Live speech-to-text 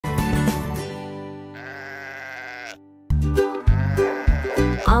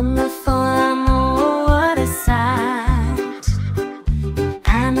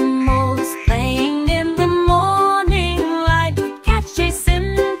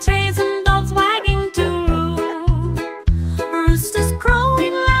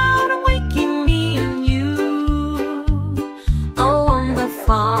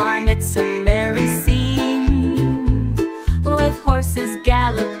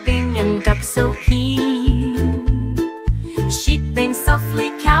ducks so keen. Sheep baying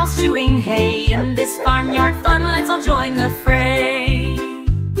softly, cows chewing hay. In this farmyard fun, let's all join the fray.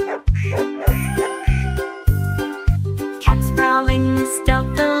 Cats prowling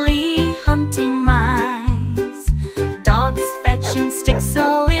stealthily, hunting mice. Dogs fetching sticks,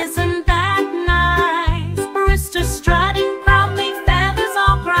 so isn't that nice? Roosters strutting proudly, feathers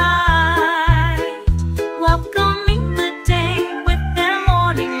all bright, welcoming the day with their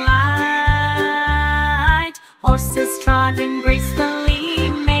morning light. Horses trotting gracefully,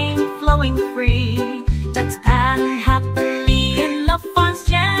 mane flowing free. Ducks paddling happily in the farm's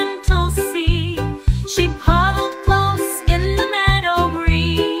gentle sea. Sheep huddled close in the meadow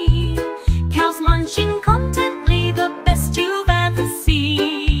green. Cows munching contently, the best you've ever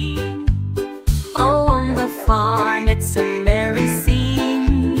seen. Oh, on the farm it's a merry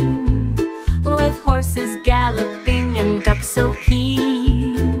scene, with horses galloping and ducks so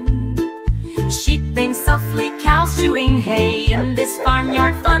keen. Sheep baying softly, cows chewing hay. In this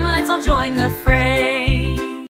farmyard fun, let's all join the fray.